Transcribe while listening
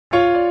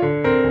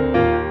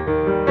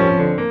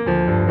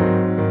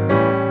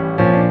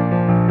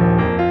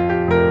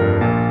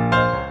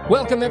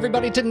Welcome,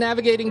 everybody, to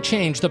Navigating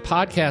Change, the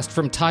podcast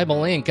from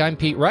Tybal Inc. I'm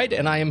Pete Wright,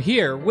 and I am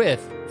here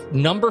with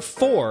number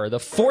 4, the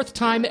 4th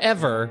time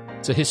ever.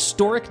 It's a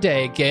historic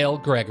day, Gail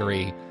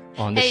Gregory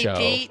on the show.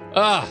 Hey, Pete.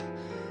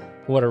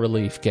 What a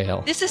relief,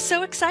 Gail. This is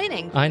so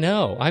exciting. I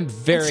know. I'm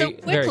very, so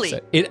very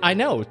excited. I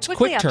know. It's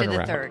quickly quick after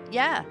turnaround. the third.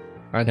 Yeah.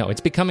 I know.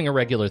 It's becoming a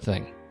regular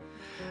thing.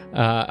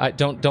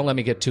 Don't let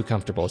me get too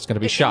comfortable. It's going to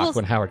be shocked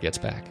when Howard gets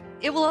back.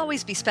 It will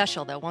always be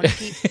special, though, won't it,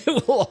 Pete?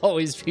 It will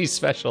always be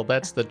special.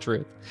 That's the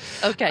truth.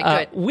 Okay,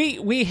 good.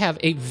 We have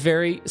a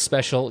very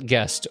special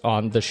guest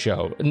on the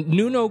show.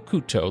 Nuno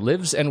Couto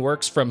lives and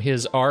works from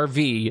his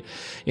RV.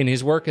 In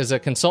his work as a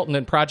consultant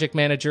and project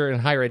manager in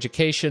higher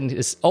education,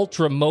 his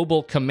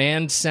ultra-mobile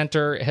command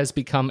center has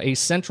become a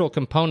central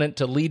component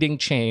to leading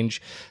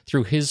change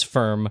through his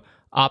firm,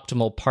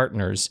 Optimal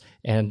Partners,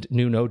 and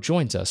Nuno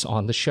joins us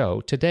on the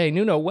show today.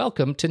 Nuno,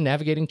 welcome to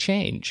Navigating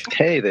Change.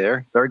 Hey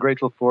there. Very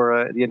grateful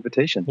for the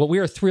invitation. Well, we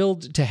are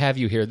thrilled to have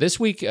you here. This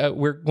week,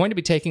 we're going to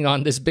be taking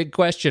on this big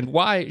question: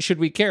 why should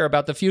we care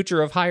about the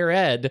future of higher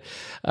ed?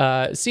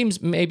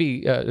 Seems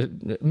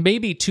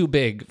maybe too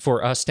big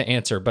for us to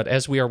answer, but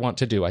as we are wont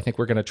to do, I think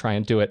we're going to try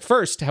and do it.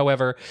 First,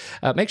 however,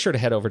 make sure to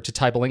head over to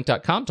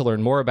tybalinc.com to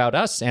learn more about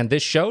us and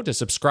this show, to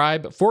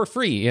subscribe for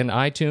free in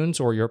iTunes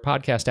or your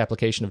podcast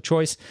application of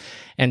choice,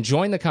 and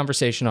join the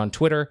conversation on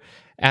Twitter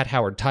at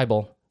Howard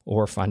Tybal,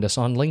 or find us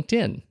on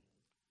LinkedIn.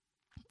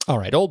 All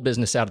right, old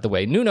business out of the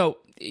way. Nuno,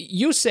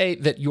 you say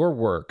that your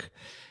work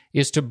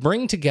is to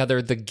bring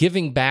together the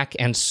giving back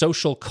and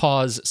social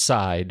cause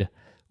side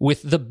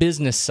with the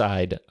business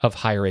side of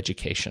higher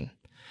education.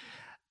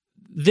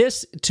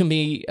 This, to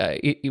me,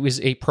 it was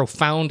a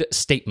profound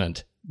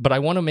statement, but I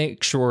want to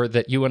make sure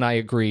that you and I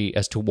agree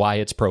as to why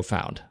it's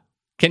profound.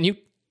 Can you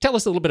tell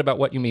us a little bit about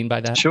what you mean by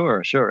that?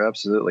 Sure,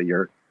 absolutely.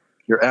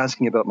 You're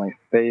asking about my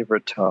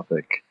favorite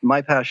topic.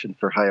 My passion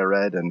for higher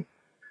ed and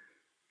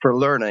for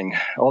learning,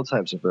 all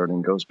types of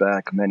learning, goes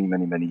back many,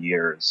 many, many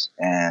years.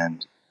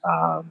 And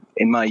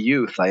in my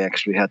youth, I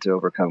actually had to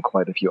overcome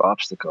quite a few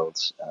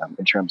obstacles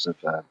in terms of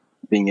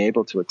being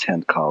able to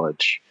attend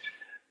college.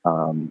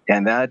 And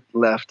that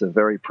left a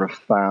very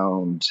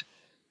profound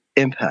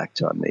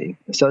impact on me,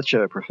 such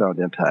a profound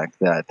impact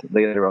that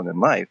later on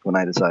in life, when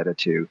I decided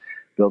to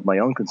build my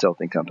own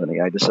consulting company,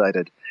 I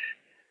decided,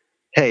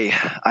 hey,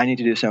 I need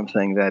to do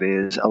something that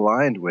is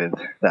aligned with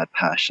that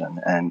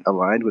passion and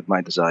aligned with my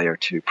desire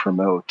to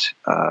promote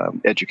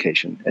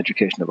education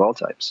of all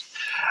types.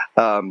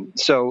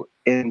 So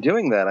in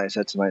doing that, I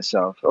said to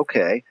myself,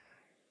 okay,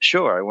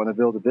 sure, I want to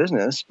build a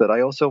business, but I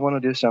also want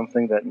to do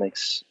something that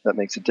makes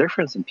a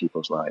difference in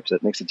people's lives,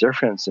 that makes a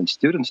difference in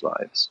students'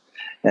 lives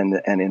and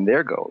in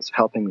their goals,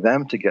 helping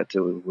them to get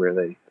to where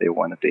they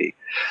want to be.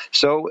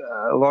 So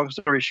long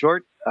story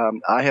short,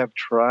 I have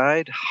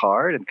tried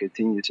hard and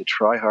continue to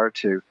try hard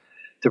to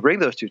bring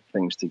those two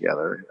things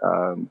together.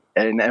 And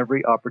in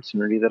every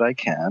opportunity that I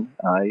can,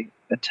 I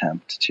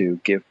attempt to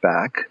give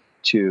back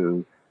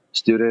to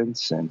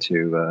students and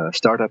to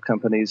startup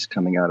companies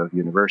coming out of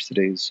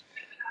universities,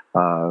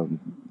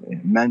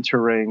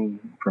 mentoring,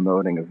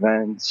 promoting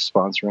events,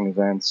 sponsoring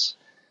events.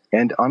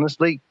 And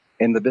honestly,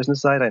 in the business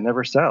side, I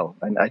never sell.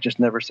 I just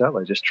never sell.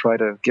 I just try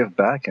to give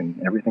back,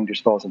 and everything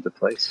just falls into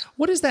place.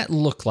 What does that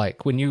look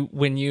like when you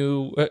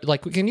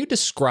like? Can you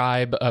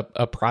describe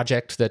a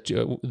project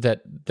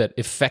that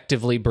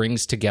effectively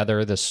brings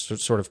together this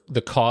sort of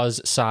the cause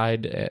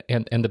side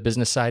and the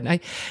business side?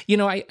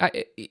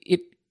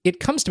 It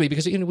comes to me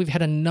because we've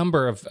had a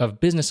number of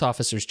business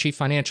officers, chief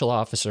financial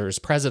officers,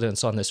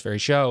 presidents on this very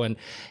show, and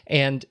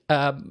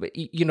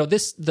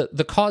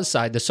the cause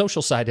side, the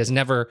social side has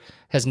never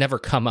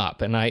come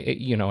up, and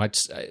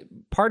it's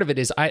part of it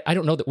is I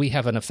don't know that we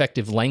have an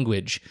effective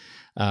language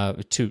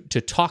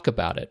to talk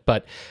about it,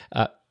 but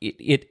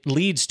it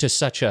leads to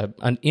such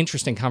an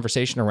interesting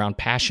conversation around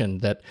passion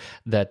that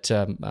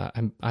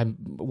I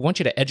want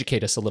you to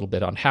educate us a little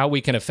bit on how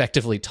we can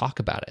effectively talk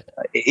about it.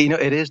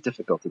 It is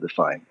difficult to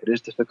define. It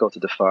is difficult to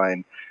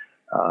define,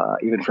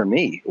 even for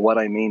me, what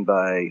I mean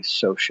by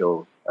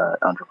social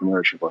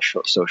entrepreneurship or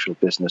social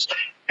business.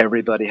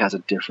 Everybody has a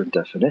different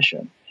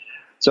definition.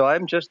 So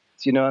I'm just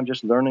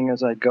learning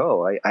as I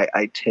go.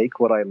 I take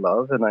what I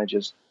love and I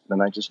just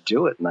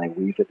do it, and I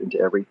weave it into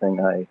everything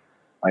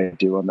I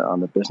do on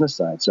the business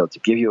side. So to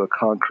give you a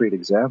concrete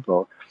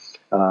example,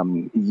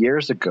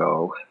 years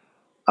ago,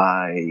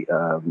 I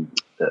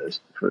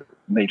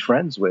made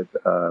friends with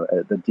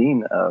the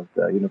dean of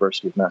the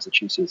University of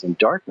Massachusetts in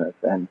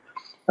Dartmouth, and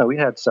we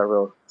had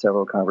several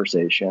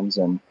conversations,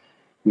 and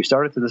we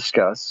started to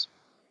discuss,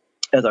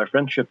 as our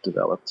friendship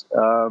developed,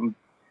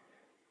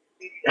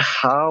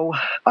 how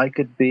I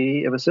could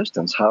be of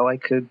assistance, how I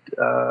could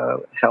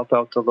help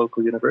out the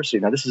local university.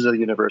 Now, this is a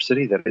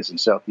university that is in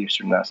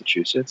southeastern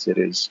Massachusetts. It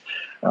is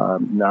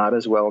not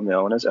as well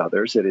known as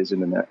others. It is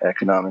in an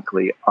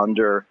economically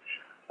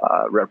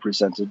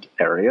underrepresented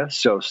area.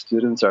 So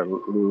students are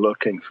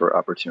looking for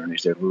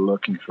opportunities. They're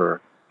looking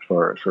for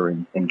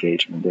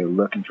engagement. They're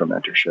looking for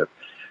mentorship.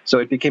 So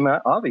it became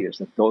obvious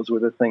that those were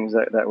the things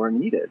that were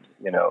needed,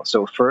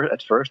 So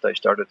at first, I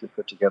started to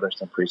put together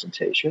some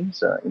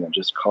presentations,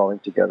 just calling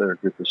together a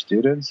group of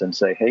students and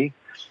say, hey,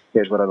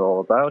 here's what I'm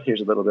all about.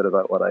 Here's a little bit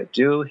about what I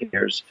do.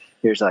 Here's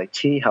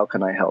IT. How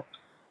can I help?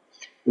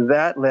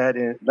 That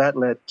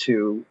led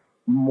to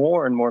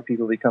more and more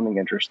people becoming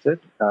interested.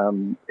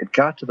 It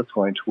got to the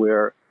point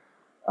where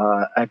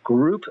a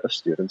group of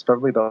students,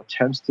 probably about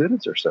 10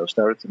 students or so,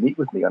 started to meet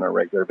with me on a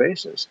regular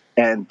basis.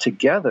 And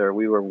together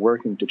we were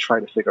working to try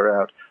to figure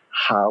out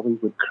how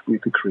we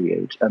could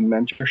create a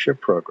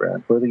mentorship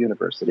program for the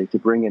university to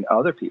bring in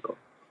other people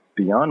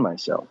beyond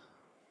myself.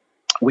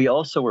 We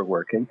also were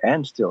working,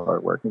 and still are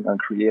working, on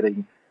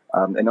creating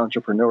an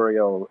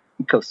entrepreneurial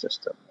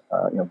ecosystem,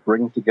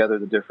 bringing together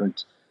the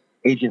different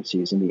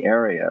agencies in the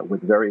area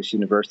with various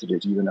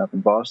universities, even up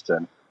in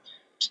Boston,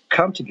 to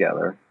come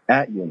together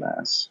at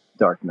UMass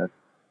Dartmouth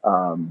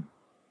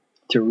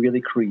to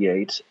really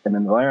create an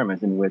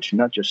environment in which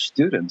not just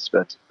students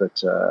but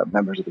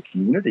members of the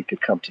community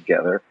could come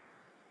together,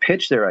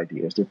 pitch their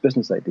ideas, their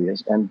business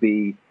ideas, and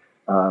be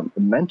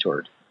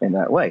mentored in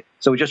that way.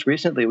 So just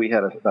recently we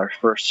had our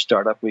first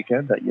startup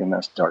weekend at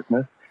UMass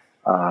Dartmouth.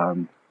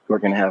 We're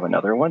going to have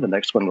another one. The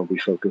next one will be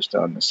focused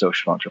on the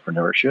social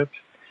entrepreneurship.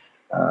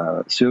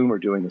 Soon we're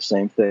doing the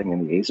same thing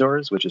in the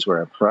Azores, which is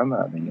where I'm from,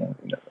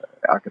 the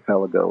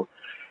archipelago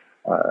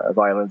of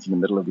islands in the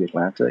middle of the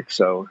Atlantic.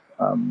 So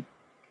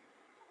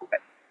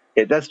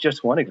that's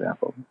just one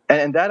example.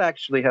 And that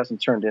actually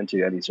hasn't turned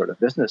into any sort of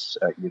business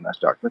at UMass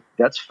Dartmouth.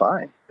 That's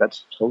fine.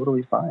 That's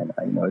totally fine.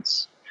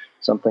 It's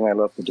something I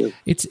love to do.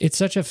 It's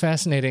such a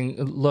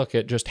fascinating look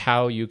at just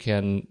how you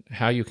can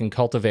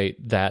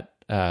cultivate that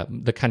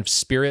the kind of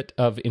spirit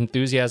of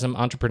enthusiasm,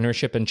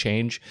 entrepreneurship, and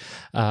change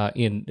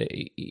in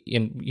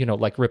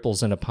like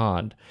ripples in a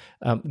pond.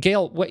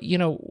 Gail,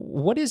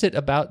 what is it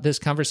about this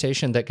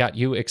conversation that got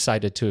you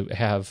excited to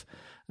have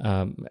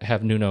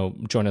Nuno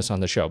join us on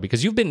the show?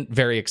 Because you've been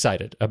very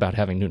excited about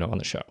having Nuno on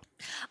the show.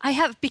 I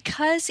have,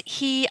 because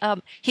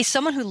he's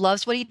someone who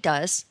loves what he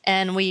does,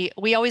 and we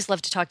always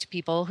love to talk to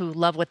people who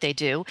love what they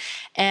do.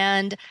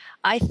 And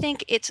I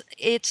think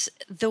it's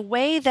the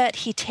way that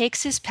he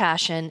takes his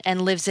passion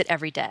and lives it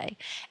every day.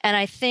 And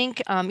I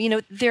think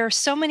there are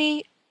so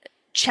many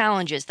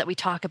challenges that we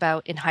talk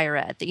about in higher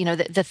ed,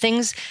 the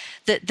things,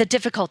 the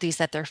difficulties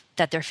that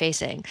they're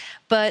facing.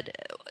 But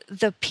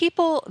the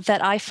people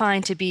that I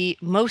find to be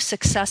most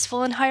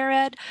successful in higher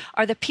ed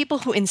are the people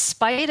who, in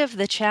spite of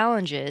the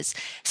challenges,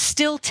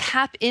 still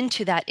tap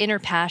into that inner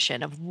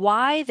passion of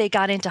why they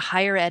got into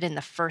higher ed in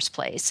the first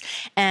place,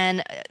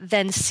 and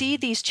then see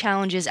these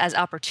challenges as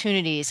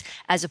opportunities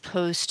as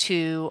opposed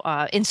to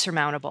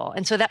insurmountable.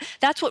 And so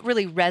that's what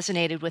really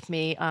resonated with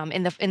me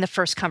in the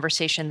first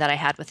conversation that I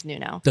had with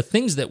Nuno. The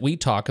things that we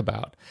talk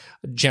about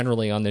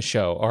generally on this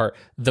show are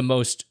the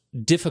most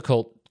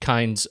difficult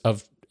kinds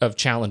of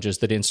challenges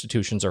that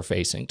institutions are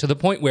facing, to the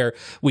point where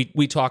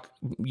we talk,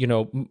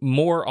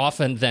 more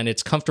often than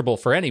it's comfortable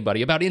for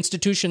anybody, about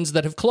institutions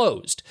that have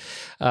closed.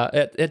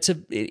 It's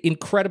an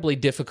incredibly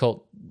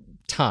difficult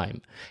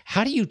time.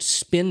 How do you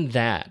spin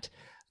that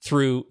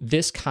through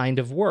this kind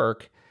of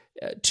work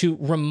to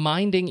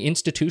reminding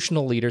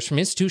institutional leaders, from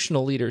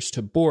institutional leaders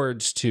to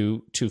boards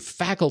to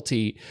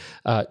faculty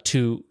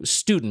to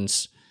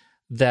students,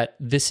 that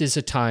this is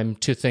a time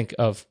to think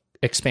of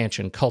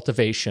expansion,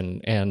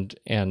 cultivation,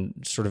 and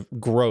sort of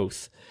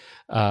growth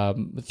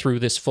through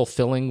this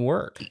fulfilling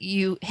work?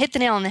 You hit the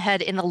nail on the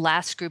head in the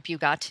last group you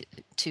got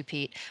to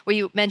Pete, where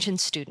you mentioned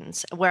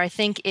students, where I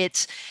think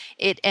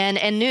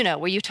and Nuno,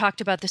 where you talked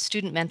about the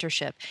student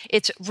mentorship.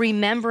 It's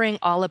remembering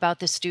all about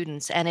the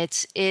students, and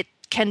it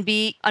can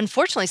be,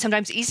 unfortunately,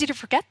 sometimes easy to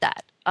forget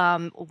that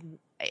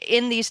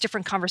in these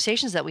different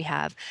conversations that we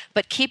have.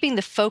 But keeping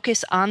the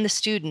focus on the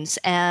students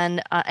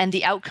and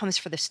the outcomes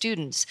for the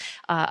students,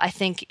 I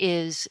think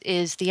is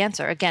the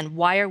answer. Again,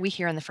 why are we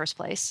here in the first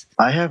place?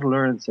 I have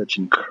learned such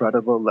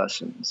incredible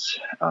lessons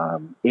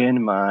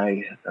in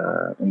my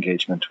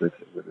engagement with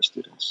the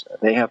students.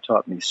 They have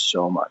taught me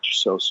so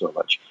much, so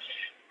much.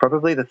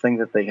 Probably the thing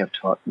that they have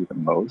taught me the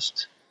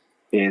most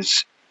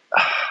is...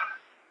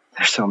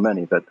 there's so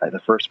many, but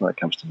the first one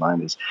that comes to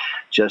mind is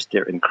just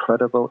their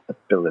incredible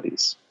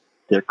abilities,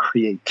 their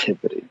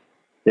creativity,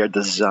 their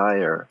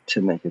desire to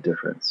make a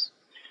difference,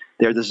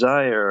 their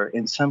desire,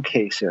 in some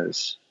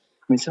cases,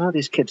 some of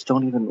these kids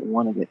don't even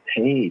want to get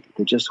paid.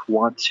 They just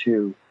want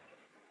to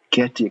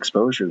get the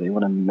exposure. They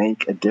want to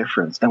make a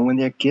difference. And when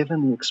they're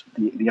given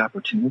the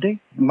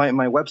opportunity, my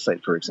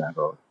website, for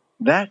example,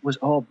 that was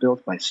all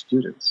built by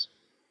students.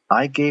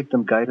 I gave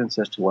them guidance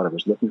as to what I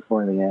was looking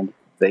for in the end.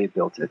 They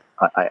built it.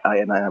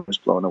 I was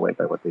blown away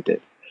by what they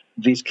did.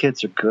 These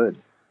kids are good.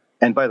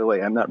 And by the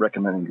way, I'm not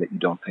recommending that you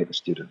don't pay the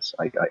students.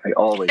 I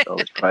always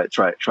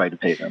try to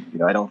pay them.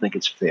 I don't think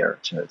it's fair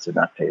to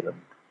not pay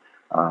them.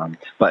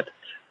 But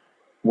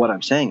what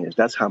I'm saying is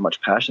that's how much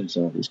passion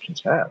some of these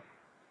kids have.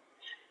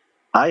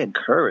 I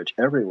encourage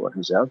everyone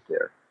who's out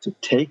there to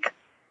take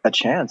a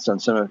chance on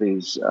some of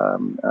these,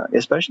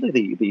 especially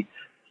the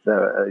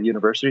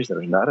universities that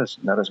are not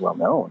as well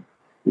known.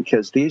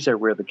 because these are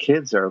where the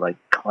kids are like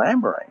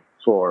clamoring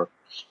for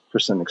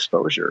some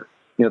exposure.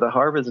 The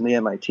Harvards and the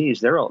MITs,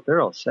 they're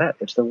all set.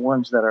 It's the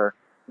ones that are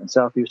in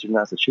southeastern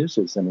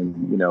Massachusetts and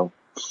in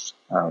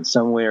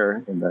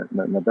somewhere in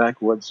the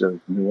backwoods of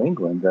New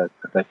England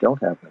that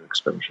don't have that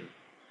exposure.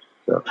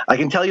 So I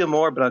can tell you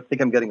more, but I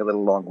think I'm getting a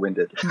little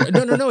long-winded.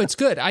 No, it's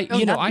good.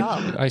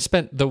 I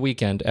spent the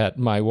weekend at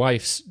my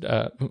wife's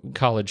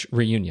college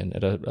reunion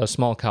at a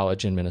small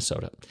college in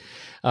Minnesota.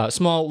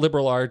 Small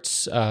liberal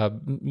arts,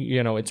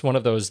 it's one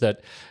of those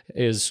that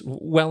is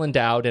well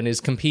endowed and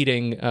is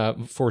competing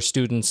for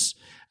students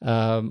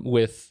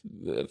with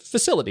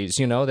facilities.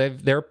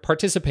 They're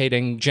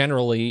participating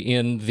generally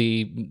in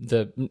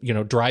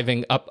the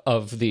driving up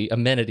of the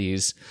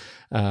amenities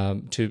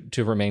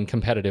to remain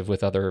competitive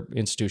with other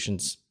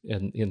institutions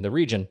in the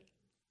region.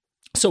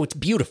 So it's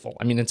beautiful.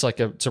 I mean, it's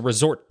a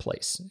resort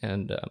place.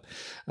 And,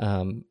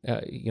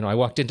 I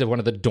walked into one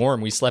of the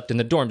dorm. We slept in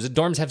the dorms. The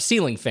dorms have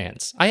ceiling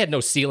fans. I had no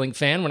ceiling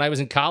fan when I was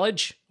in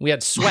college. We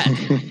had sweat.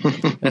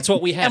 That's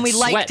what we had. And we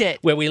sweat, liked it.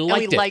 Where we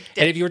liked it.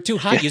 And if you were too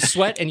hot, you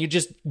sweat and you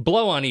just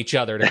blow on each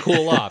other to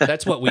cool off.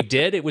 That's what we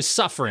did. It was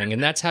suffering.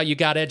 And that's how you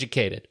got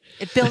educated.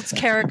 It builds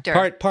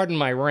character. Pardon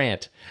my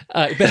rant.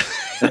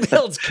 It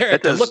builds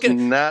character. It does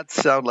not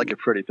sound like a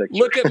pretty picture.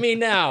 Look at me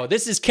now.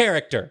 This is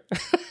character.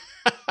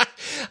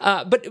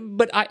 But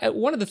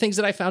one of the things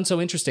that I found so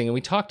interesting, and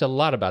we talked a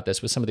lot about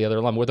this with some of the other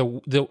alum, were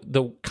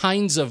the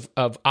kinds of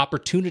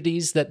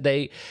opportunities that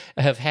they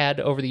have had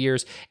over the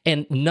years,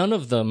 and none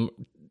of them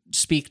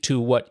speak to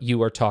what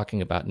you are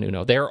talking about,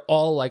 Nuno. They're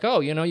all like,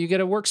 you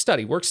get a work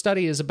study. Work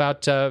study is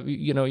about,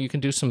 you can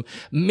do some,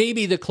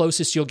 maybe the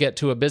closest you'll get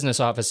to a business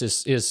office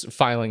is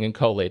filing and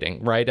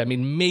collating, right? I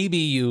mean, maybe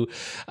you'll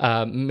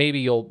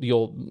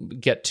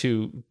get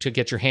to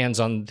get your hands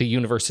on the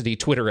university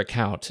Twitter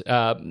account.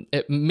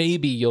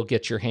 Maybe you'll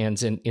get your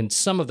hands in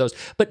some of those,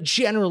 but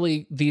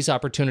generally these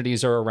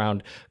opportunities are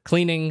around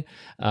cleaning.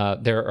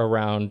 They're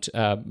around,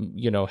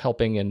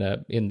 helping in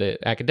the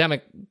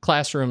academic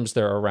classrooms.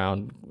 They're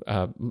around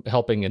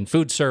helping in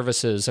food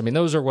services. I mean,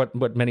 those are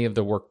what many of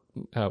the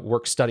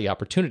work study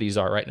opportunities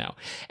are right now.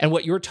 And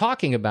what you're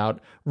talking about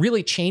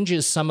really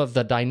changes some of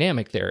the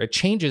dynamic there. It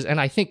changes, and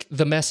I think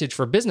the message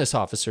for business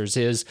officers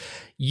is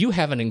you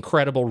have an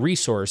incredible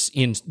resource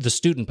in the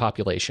student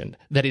population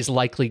that is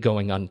likely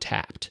going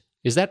untapped.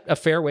 Is that a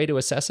fair way to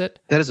assess it?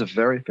 That is a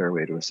very fair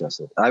way to assess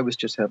it. I was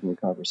just having a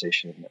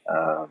conversation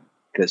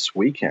this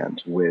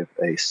weekend with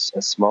a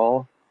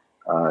small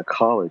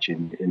college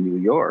in New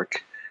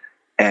York,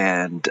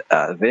 and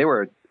they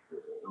were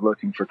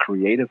looking for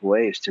creative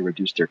ways to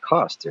reduce their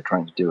costs. They're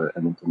trying to do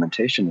an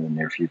implementation in the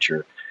near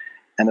future.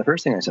 And the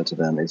first thing I said to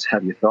them is,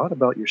 have you thought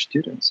about your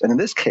students? And in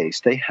this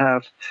case, they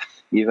have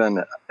even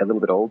a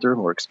little bit older,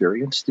 more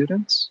experienced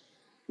students,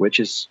 which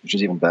is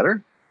even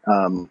better.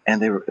 And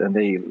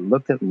they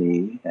looked at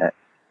me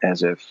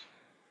as if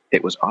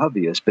it was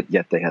obvious, but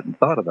yet they hadn't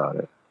thought about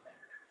it.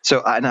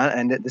 So,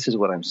 and this is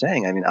what I'm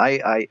saying. I mean,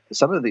 I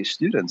some of these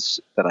students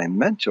that I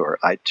mentor,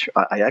 I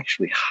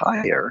actually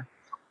hire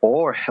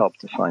or help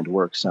to find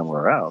work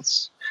somewhere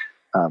else.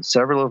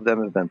 Several of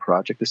them have been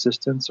project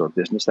assistants or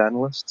business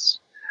analysts,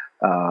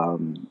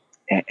 and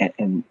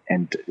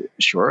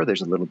sure,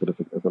 there's a little bit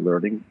of a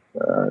learning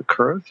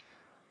curve,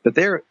 but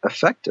they're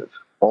effective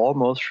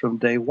almost from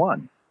day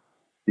one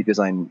because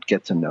I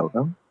get to know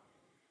them.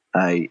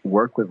 I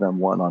work with them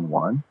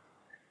one-on-one.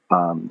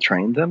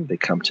 Train them. They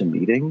come to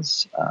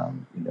meetings.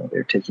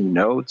 They're taking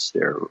notes.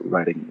 They're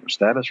writing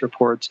status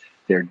reports.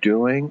 They're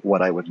doing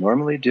what I would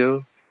normally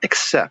do,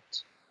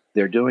 except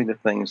they're doing the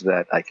things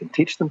that I can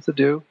teach them to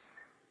do,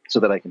 so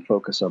that I can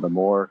focus on the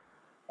more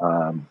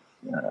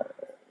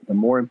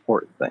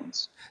important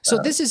things. So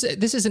this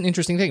is an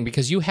interesting thing,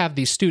 because you have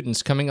these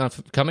students coming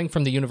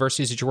from the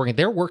universities that you're working.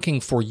 They're working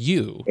for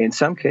you. In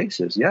some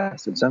cases,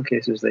 yes. In some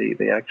cases,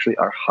 they actually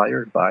are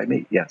hired by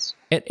me. Yes.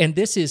 And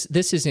this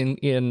is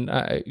in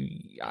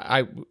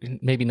I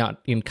maybe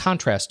not in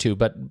contrast to,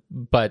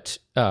 but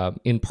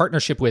in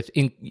partnership with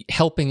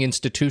helping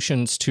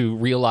institutions to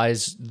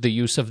realize the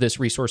use of this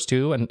resource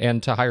too,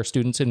 and to hire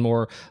students in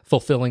more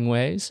fulfilling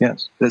ways.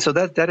 Yes. So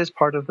that is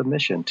part of the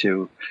mission,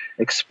 to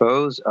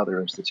expose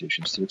other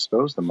institutions, to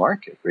expose the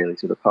market really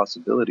to the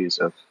possibilities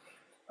of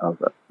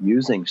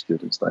using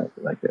students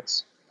like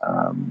this,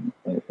 and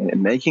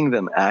making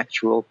them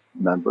actual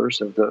members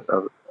of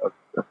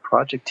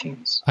project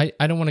teams. I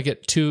don't want to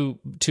get too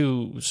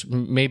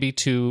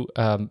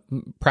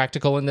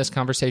practical in this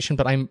conversation,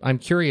 but I'm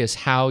curious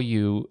how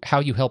you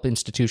help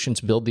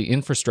institutions build the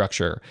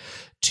infrastructure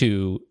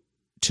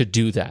to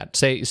do that.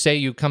 Say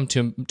you come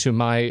to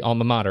my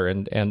alma mater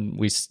and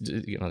we,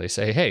 they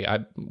say, hey,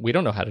 we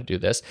don't know how to do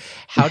this.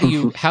 How do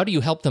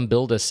you help them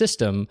build a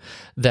system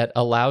that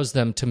allows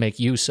them to make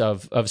use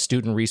of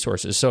student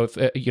resources? So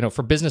if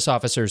for business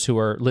officers who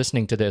are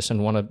listening to this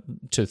and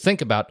want to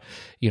think about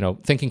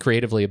thinking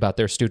creatively about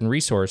their student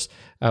resource,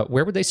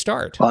 where would they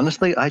start?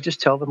 Honestly, I just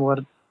tell them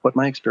what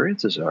my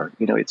experiences are.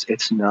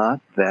 It's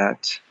not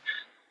that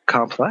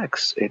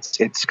complex.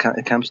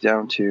 It comes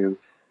down to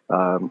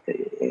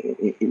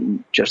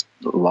just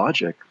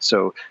logic.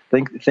 So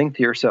think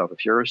to yourself,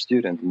 if you're a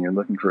student and you're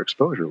looking for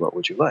exposure, what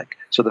would you like?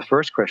 So the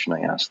first question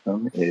I ask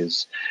them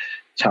is,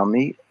 tell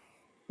me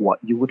what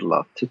you would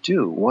love to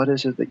do. What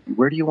is it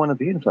where do you want to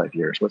be in 5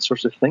 years? What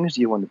sorts of things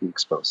do you want to be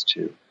exposed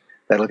to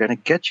that are going to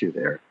get you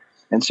there?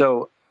 And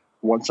so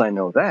once I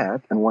know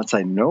that, and once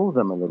I know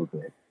them a little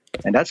bit,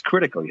 and that's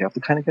critical, you have to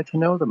kind of get to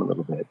know them a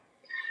little bit,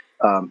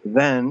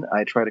 then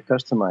I try to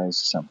customize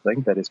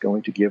something that is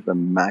going to give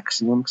them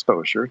maximum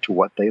exposure to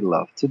what they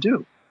love to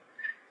do.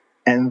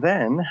 And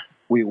then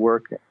we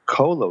work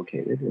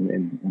co-located.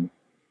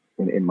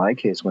 In my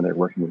case, when they're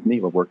working with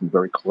me, we're working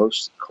very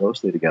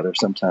closely together,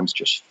 sometimes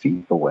just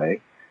feet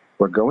away.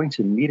 We're going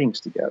to meetings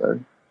together,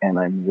 and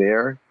I'm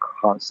there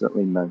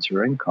constantly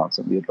mentoring,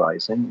 constantly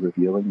advising,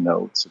 reviewing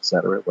notes,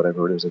 etc.,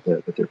 whatever it is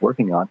that they're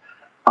working on,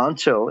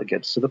 until it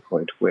gets to the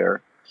point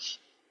where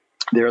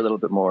they're a little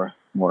bit more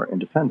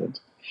independent.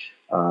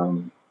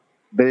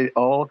 But it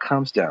all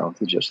comes down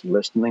to just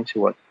listening to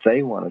what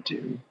they want to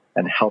do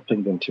and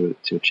helping them to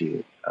achieve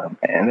it.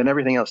 And then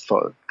everything else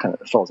kind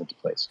of falls into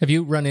place. Have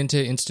you run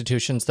into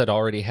institutions that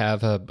already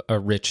have a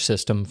rich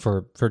system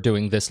for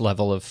doing this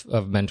level of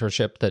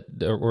mentorship,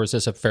 or is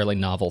this a fairly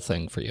novel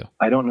thing for you?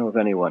 I don't know of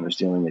anyone who's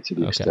doing it to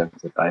the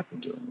extent that I've been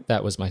doing it.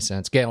 That was my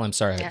sense. Gail, I'm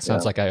sorry. It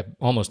sounds like I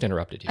almost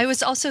interrupted you. I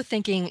was also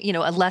thinking,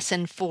 a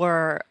lesson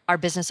for our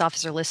business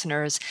officer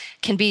listeners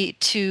can be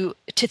to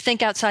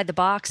think outside the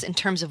box in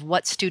terms of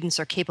what students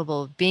are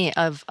capable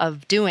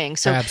of doing.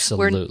 So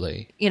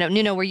absolutely.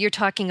 Where you're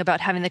talking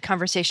about having the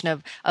conversation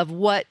of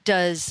what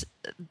is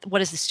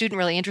the student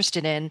really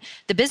interested in,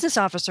 the business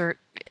officer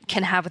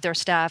can have with their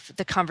staff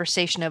the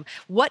conversation of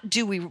what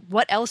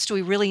else do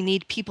we really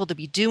need people to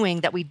be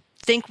doing that we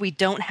think we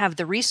don't have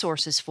the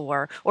resources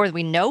for, or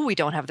we know we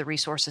don't have the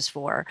resources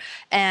for,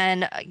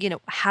 and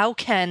how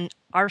can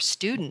our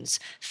students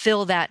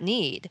fill that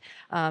need,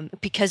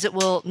 because it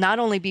will not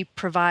only be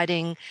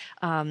providing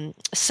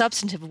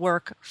substantive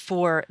work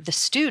for the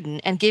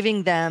student and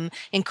giving them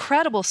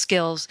incredible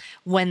skills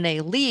when they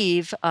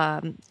leave,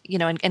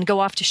 and go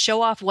off to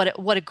show off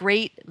what a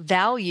great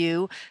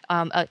value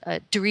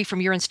a degree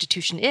from your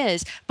institution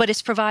is, but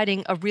it's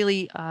providing a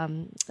really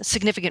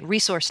significant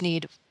resource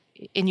need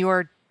in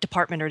your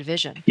department or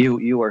division.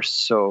 You are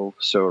so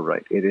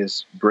right. It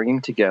is bringing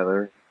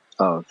together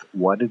of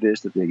what it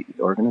is that the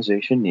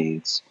organization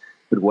needs,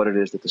 but what it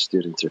is that the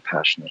students are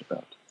passionate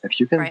about. If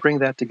you can bring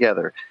that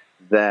together,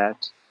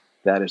 that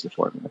is the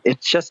formula. It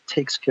just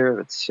takes care of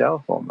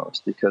itself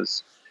almost,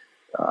 because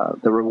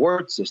the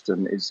reward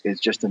system is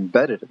just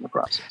embedded in the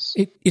process.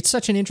 It's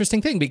such an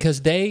interesting thing,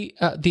 because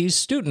these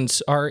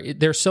students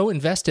they're so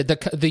invested.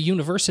 The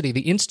university,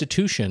 the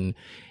institution,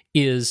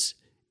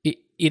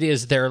 it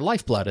is their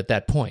lifeblood at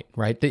that point,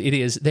 right?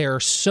 They're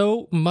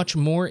so much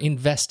more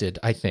invested,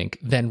 I think,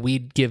 than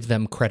we'd give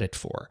them credit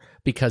for,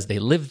 because they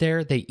live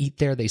there, they eat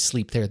there, they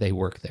sleep there, they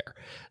work there.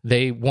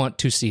 They want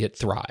to see it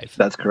thrive.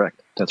 That's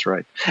correct. That's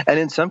right. And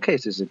in some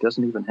cases, it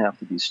doesn't even have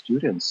to be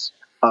students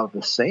of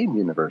the same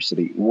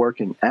university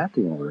working at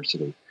the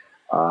university.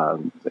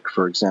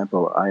 For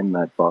example, I'm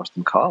at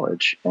Boston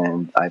College,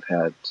 and I've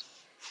had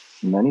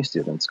many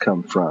students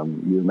come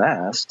from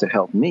UMass to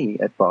help me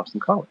at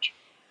Boston College.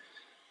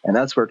 And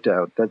that's worked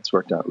out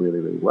really,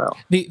 really well.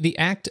 The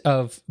act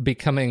of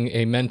becoming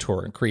a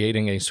mentor and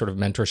creating a sort of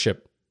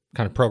mentorship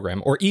kind of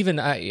program, or even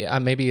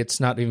maybe it's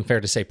not even fair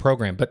to say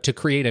program, but to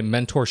create a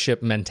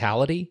mentorship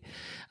mentality,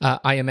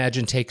 I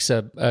imagine takes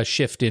a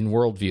shift in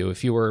worldview.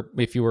 If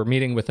you were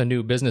meeting with a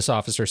new business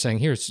officer saying,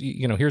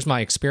 here's my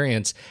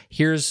experience,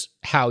 here's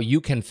how you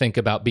can think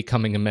about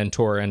becoming a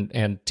mentor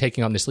and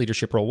taking on this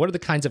leadership role, what are the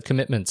kinds of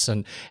commitments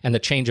and the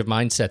change of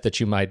mindset that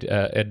you might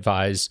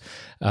advise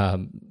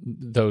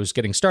those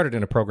getting started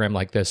in a program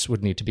like this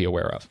would need to be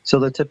aware of? So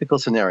the typical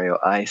scenario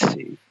I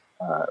see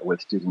with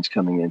students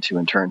coming into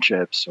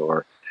internships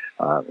or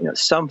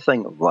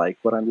something like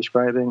what I'm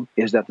describing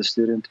is that the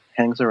student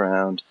hangs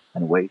around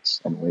and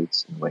waits and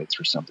waits and waits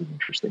for something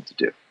interesting to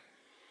do.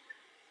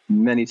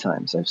 Many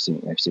times I've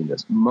seen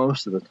this.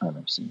 Most of the time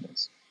I've seen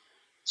this.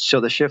 So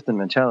the shift in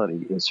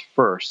mentality is,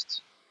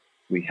 first,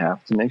 we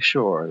have to make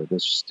sure that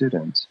this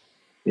student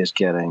is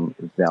getting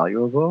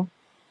valuable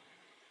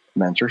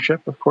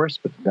mentorship, of course,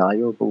 but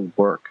valuable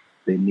work.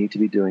 They need to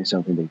be doing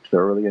something they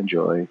thoroughly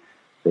enjoy.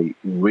 They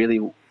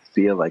really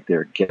feel like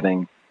they're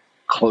getting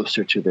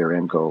closer to their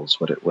end goals,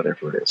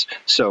 whatever it is.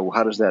 So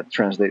how does that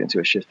translate into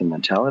a shift in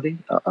mentality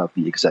of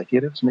the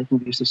executives making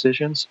these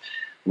decisions?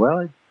 Well,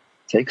 it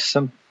takes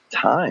some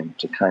time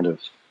to kind of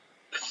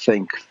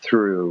think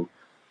through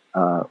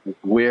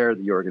where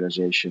the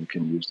organization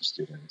can use the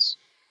students,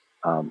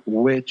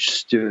 which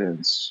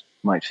students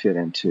might fit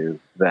into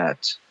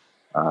that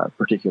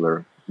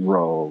particular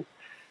role,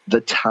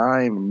 the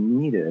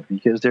time needed,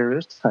 because there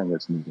is time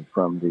that's needed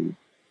from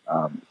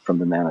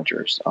the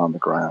managers on the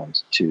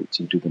ground to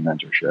do the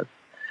mentorship.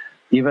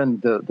 Even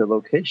the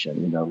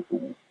location,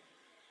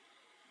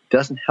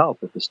 doesn't help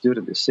if the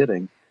student is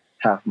sitting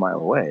half a mile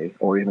away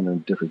or even in a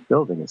different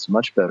building. It's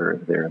much better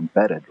if they're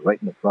embedded right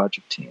in the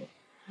project team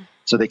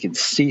so they can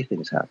see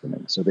things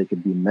happening, so they can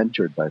be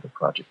mentored by the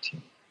project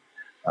team.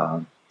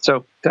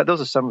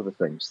 Those are some of the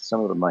things,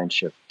 some of the mind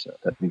shift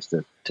that needs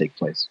to take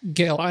place.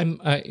 Gail,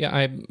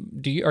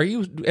 are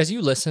you, as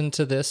you listen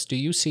to this, do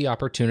you see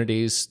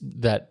opportunities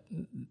that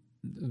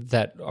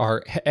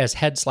are as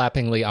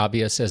head-slappingly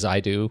obvious as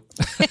I do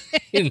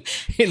in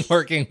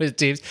working with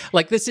teams?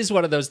 Like, this is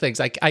one of those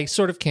things. I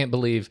sort of can't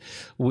believe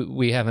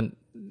we haven't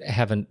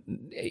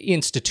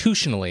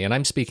institutionally, and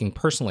I'm speaking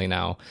personally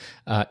now,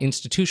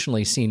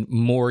 institutionally seen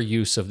more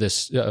use of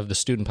this of the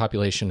student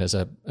population as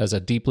a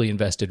deeply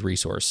invested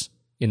resource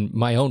in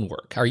my own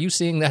work. Are you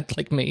seeing that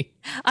like me?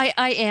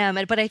 I am,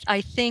 but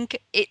I think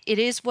it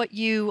is what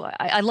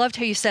I loved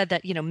how you said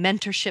that,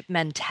 mentorship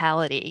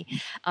mentality.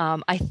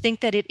 I think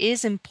that it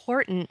is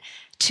important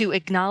to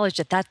acknowledge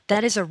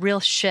that is a real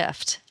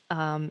shift.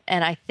 And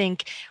I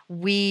think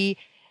we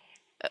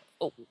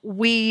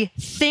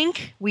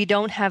think we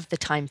don't have the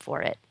time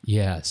for it.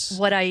 Yes.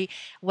 What I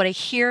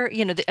hear,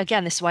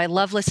 again, this is why I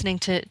love listening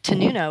to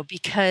Nuno,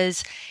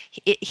 because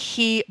if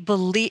you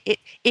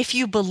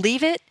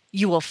believe it,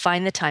 you will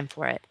find the time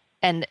for it.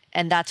 And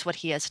that's what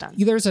he has done.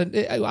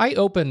 I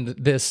opened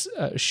this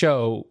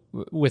show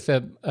with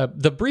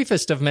the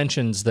briefest of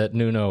mentions that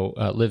Nuno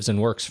lives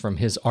and works from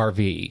his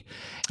RV.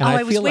 And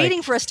I was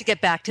waiting for us to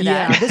get back to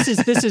that. Yeah, this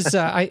is.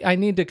 I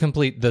need to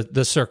complete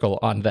the circle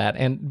on that,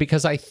 and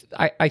because I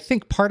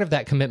think part of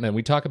that commitment,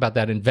 we talk about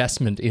that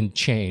investment in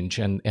change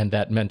and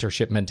that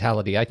mentorship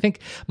mentality. I think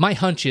my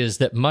hunch is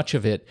that much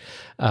of it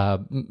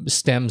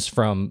stems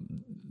from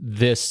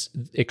this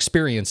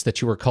experience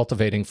that you were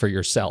cultivating for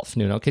yourself.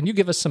 Nuno, can you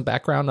give us some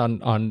background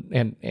on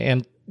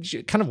and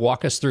kind of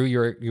walk us through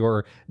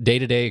your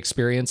day-to-day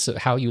experience of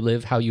how you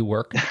live, how you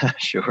work?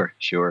 Sure.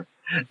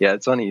 Yeah,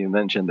 it's funny you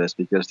mentioned this,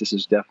 because this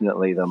is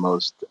definitely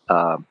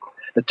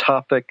the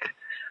topic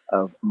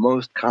of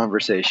most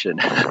conversation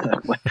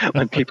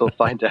when people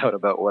find out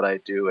about what I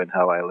do and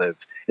how I live.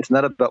 It's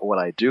not about what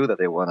I do that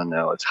they want to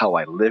know; it's how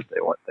I live they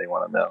want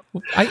to know.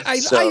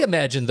 I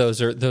imagine those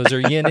are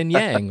yin and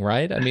yang,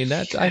 right? I mean,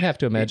 that I have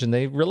to imagine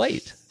they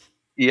relate.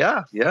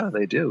 Yeah,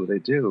 they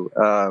do.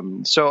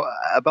 So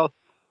about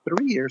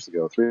 3 or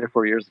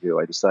 4 years ago,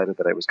 I decided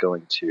that I was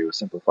going to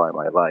simplify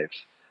my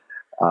life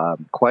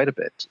quite a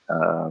bit,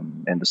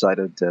 and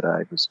decided that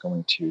I was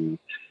going to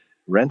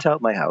rent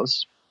out my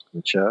house,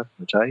 which I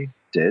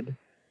did,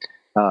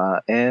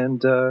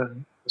 and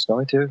was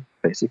going to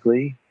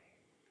basically,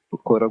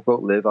 quote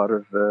unquote, live out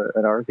of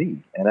an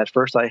RV. And at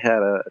first, I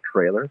had a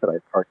trailer that I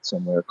parked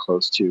somewhere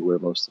close to where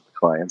most of the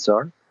clients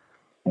are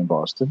in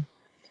Boston.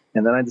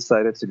 And then I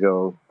decided to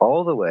go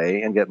all the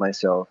way and get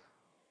myself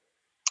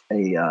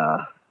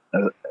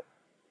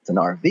it's an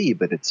RV,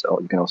 but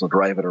you can also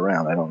drive it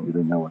around. I don't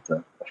really know what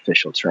the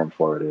official term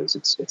for it is.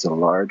 It's a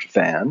large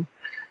van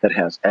that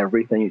has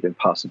everything you could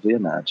possibly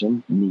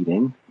imagine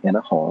needing in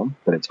a home,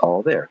 but it's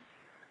all there,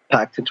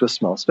 packed into a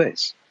small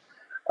space.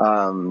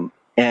 And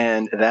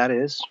that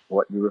is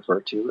what you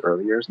referred to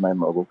earlier as my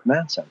mobile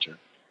command center.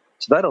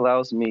 So that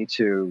allows me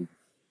to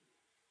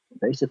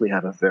basically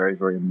have a very,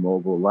 very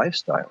mobile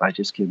lifestyle. I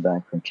just came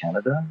back from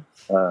Canada.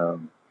 For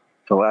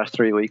the last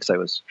 3 weeks, I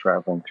was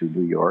traveling through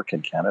New York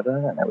and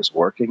Canada, and I was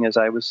working as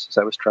I was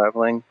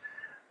traveling.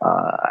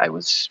 I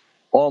was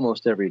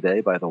almost every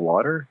day by the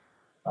water,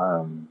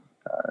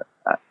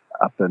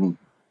 up in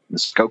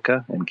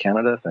Muskoka in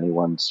Canada, if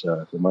anyone's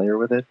familiar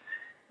with it.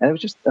 And it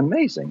was just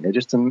amazing. It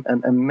just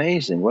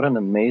amazing. What an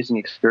amazing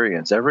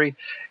experience. It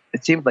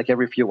seemed like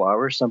every few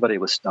hours somebody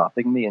was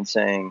stopping me and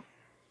saying,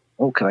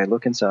 "Oh, can I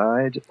look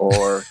inside?"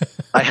 Or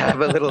I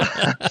have a little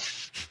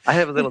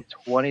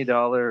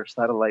 $20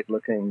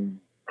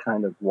 satellite-looking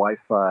kind of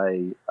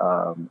Wi-Fi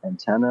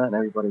antenna, and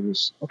everybody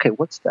was, "Okay,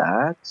 what's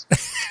that?"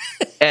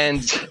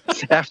 And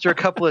after a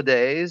couple of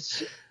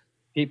days,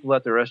 people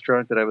at the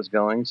restaurant that I was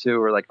going to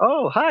were like,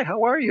 "Oh, hi,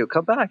 how are you?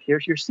 Come back.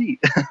 Here's your seat,"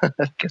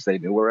 because they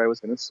knew where I was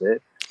going to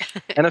sit.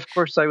 And of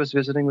course, I was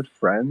visiting with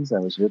friends. I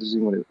was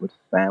visiting with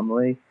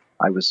family.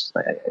 I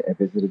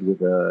visited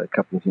with a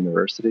couple of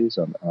universities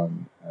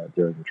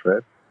during the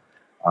trip.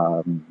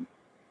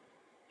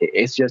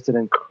 It's just an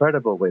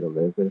incredible way to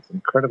live. It's an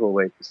incredible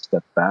way to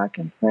step back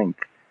and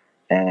think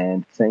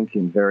in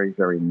very,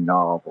 very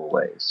novel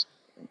ways,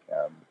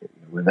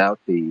 without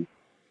the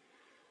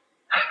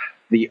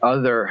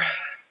other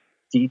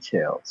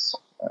details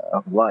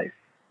of life.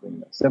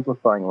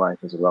 Simplifying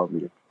life has allowed me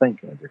to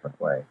think in a different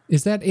way.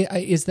 Is that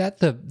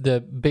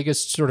the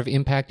biggest sort of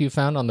impact you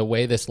found on the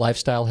way this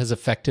lifestyle has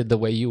affected the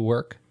way you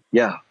work?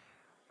 Yeah,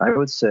 I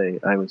would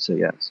say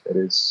yes. It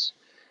is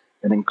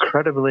an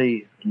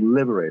incredibly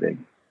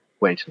liberating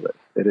way to live.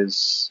 It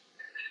is.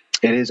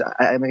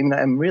 I mean,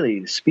 I'm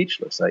really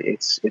speechless. I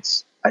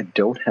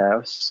don't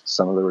have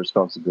some of the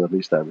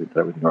responsibilities that I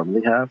would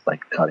normally have,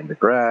 like cutting the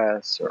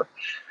grass or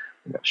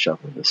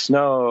shoveling the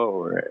snow.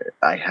 Or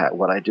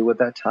what I do at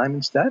that time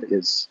instead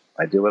is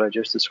I do what I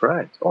just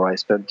described, or I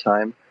spend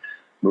time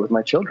with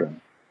my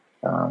children,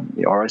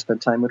 or I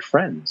spend time with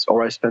friends,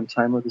 or I spend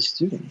time with the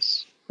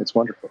students. It's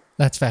wonderful.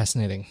 That's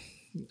fascinating.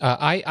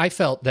 I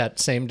felt that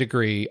same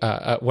degree,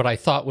 what I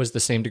thought was the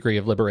same degree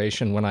of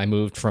liberation when I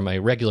moved from a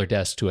regular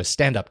desk to a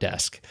stand-up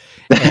desk.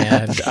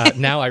 And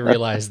now I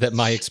realize that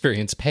my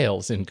experience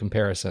pales in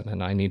comparison,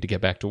 and I need to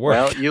get back to work.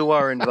 Well, you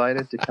are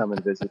invited to come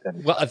and visit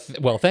anytime.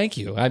 Well, thank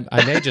you.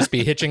 I may just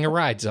be hitching a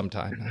ride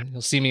sometime.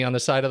 You'll see me on the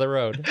side of the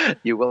road.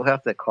 You will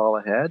have to call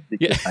ahead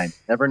because I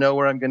never know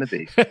where I'm going to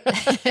be.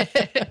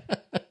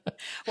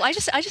 Well, I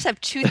just have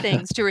two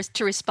things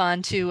to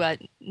respond to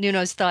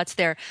Nuno's thoughts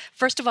there.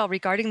 First of all,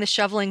 regarding the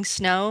shoveling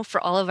snow for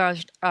all of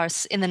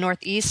us in the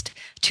Northeast,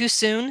 too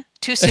soon,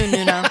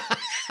 Nuno.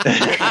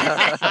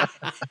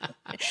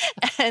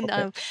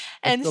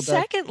 And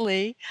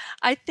secondly,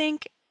 I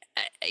think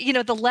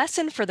the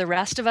lesson for the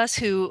rest of us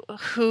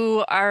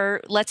who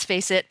are, let's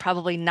face it,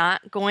 probably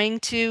not going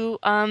to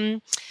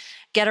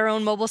get our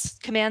own mobile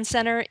command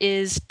center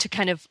is to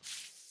kind of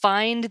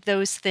find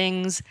those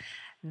things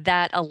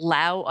that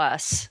allow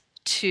us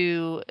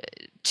to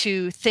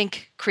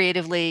think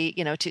creatively,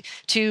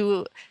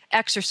 to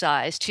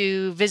exercise,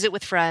 to visit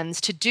with friends,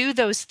 to do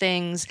those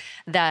things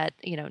that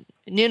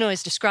Nuno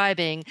is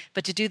describing,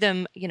 but to do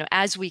them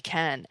as we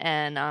can,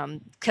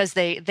 and because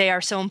they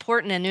are so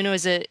important. And Nuno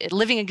is a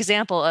living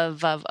example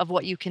of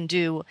what you can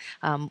do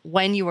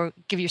when you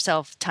give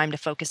yourself time to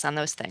focus on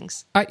those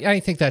things. I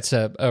think that's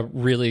a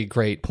really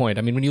great point.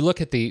 I mean, when you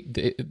look at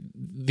the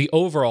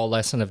overall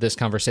lesson of this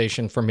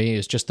conversation for me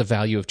is just the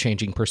value of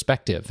changing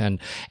perspective,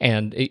 and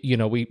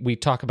we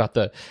talk about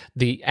the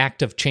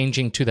act of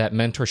changing to that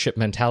mentorship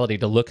mentality,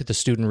 to look at the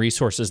student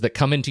resources that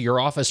come into your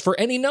office for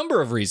any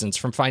number of reasons,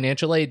 from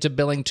financial aid to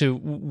billing to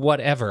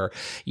whatever.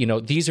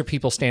 These are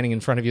people standing in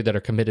front of you that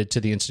are committed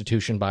to the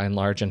institution by and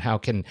large, and how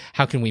can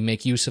we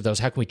make use of those?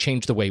 How can we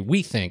change the way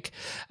we think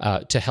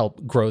to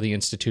help grow the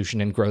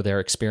institution and grow their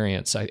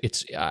experience?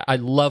 I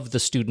love the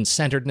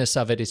student-centeredness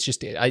of it.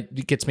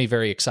 It gets me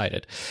very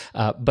excited.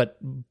 But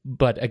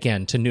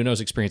again, to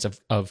Nuno's experience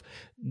of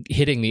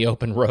hitting the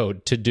open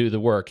road to do the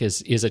work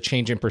is a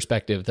change in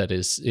perspective that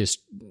is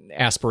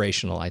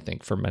aspirational, I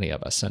think, for many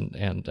of us,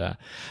 and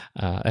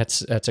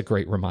that's a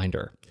great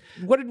reminder.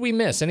 What did we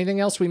miss?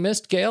 Anything else we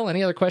missed, Gail?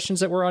 Any other questions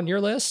that were on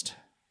your list?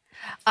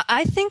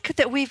 I think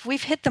that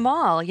we've hit them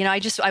all.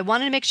 I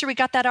wanted to make sure we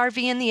got that RV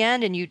in the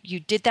end, and you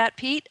did that,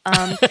 Pete.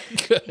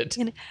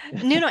 Good.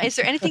 Nuno, is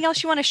there anything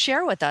else you want to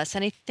share with us?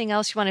 Anything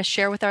else you want to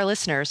share with our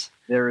listeners?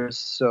 There is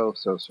so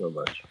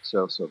much.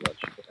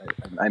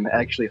 I'm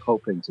actually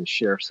hoping to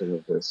share some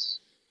of this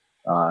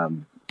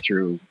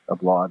through a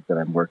blog that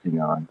I'm working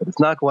on, but it's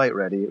not quite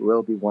ready. It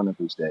will be one of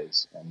these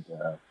days, and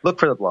look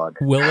for the blog.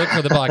 We'll look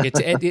for the blog.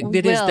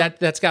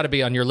 That's got to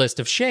be on your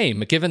list of shame,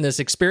 given this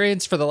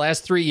experience for the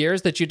last 3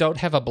 years that you don't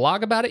have a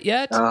blog about it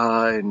yet.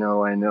 I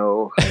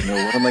know.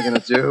 What am I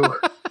going to do?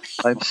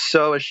 I'm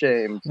so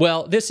ashamed.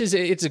 Well,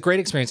 it's a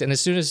great experience, and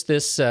as soon as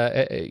this,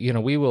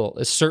 we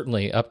will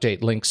certainly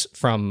update links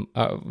from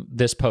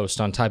this post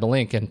on Teibel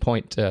Inc. and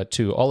point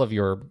to all of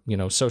your,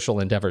 social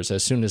endeavors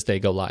as soon as they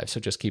go live.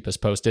 So just keep us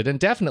posted, and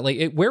definitely,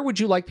 where would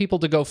you like people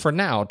to go for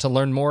now to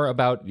learn more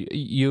about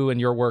you and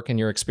your work and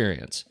your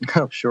experience?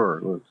 Oh, sure.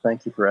 Well,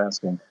 thank you for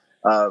asking.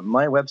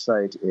 My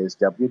website is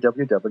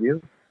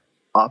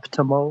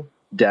www.optimal-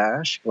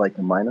 like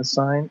the minus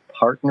sign,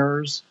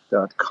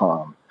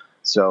 partners.com.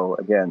 So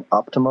again,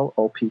 Optimal,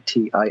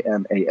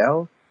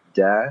 OPTIMAL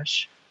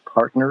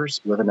 -partners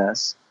with an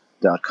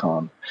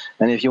S.com.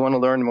 And if you want to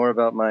learn more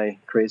about my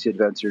crazy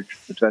adventures,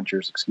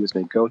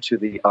 go to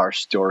the Our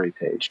Story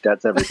page.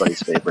 That's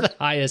everybody's favorite.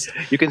 Highest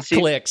you can see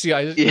clicks.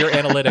 Your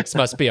analytics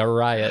must be a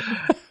riot.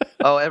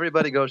 Oh,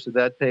 everybody goes to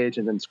that page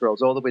and then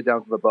scrolls all the way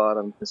down to the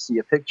bottom to see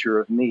a picture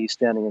of me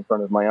standing in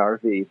front of my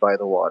RV by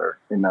the water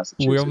in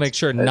Massachusetts. We'll make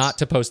sure not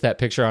to post that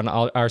picture on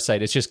our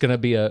site. It's just going to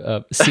be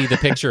a see the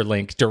picture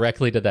link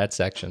directly to that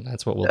section.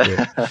 That's what we'll do.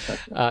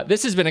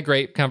 This has been a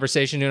great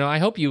conversation. I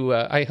hope you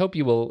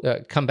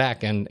will come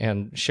back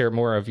and share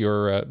more of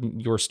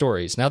your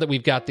stories. Now that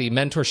we've got the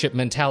mentorship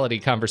mentality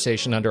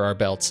conversation under our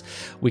belts,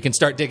 we can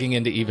start digging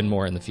into even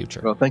more in the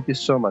future. Well, thank you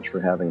so much for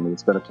having me.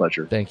 It's been a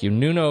pleasure. Thank you.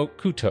 Nuno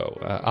Couto,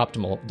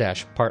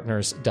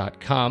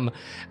 optimal-partners.com.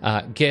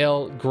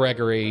 Gail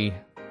Gregory,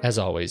 as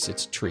always,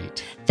 it's a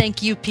treat.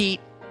 Thank you, Pete.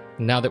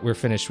 Now that we're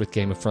finished with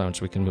Game of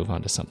Thrones, we can move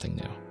on to something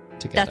new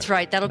together. That's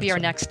right. That'll be our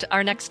next podcast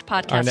Our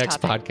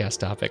next podcast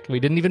topic. We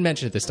didn't even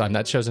mention it this time.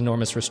 That shows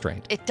enormous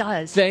restraint. It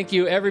does. Thank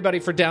you, everybody,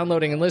 for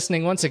downloading and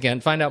listening. Once again,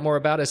 find out more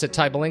about us at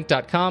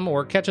TeibelInc.com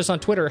or catch us on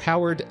Twitter,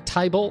 Howard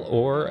Teibel,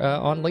 or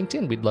on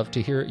LinkedIn. We'd love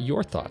to hear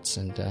your thoughts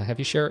and have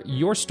you share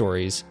your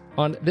stories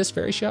on this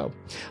very show.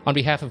 On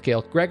behalf of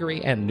Gail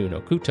Gregory and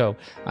Nuno Couto,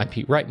 I'm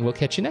Pete Wright, and we'll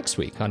catch you next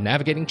week on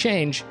Navigating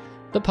Change,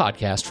 the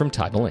podcast from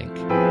Teibel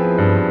Inc.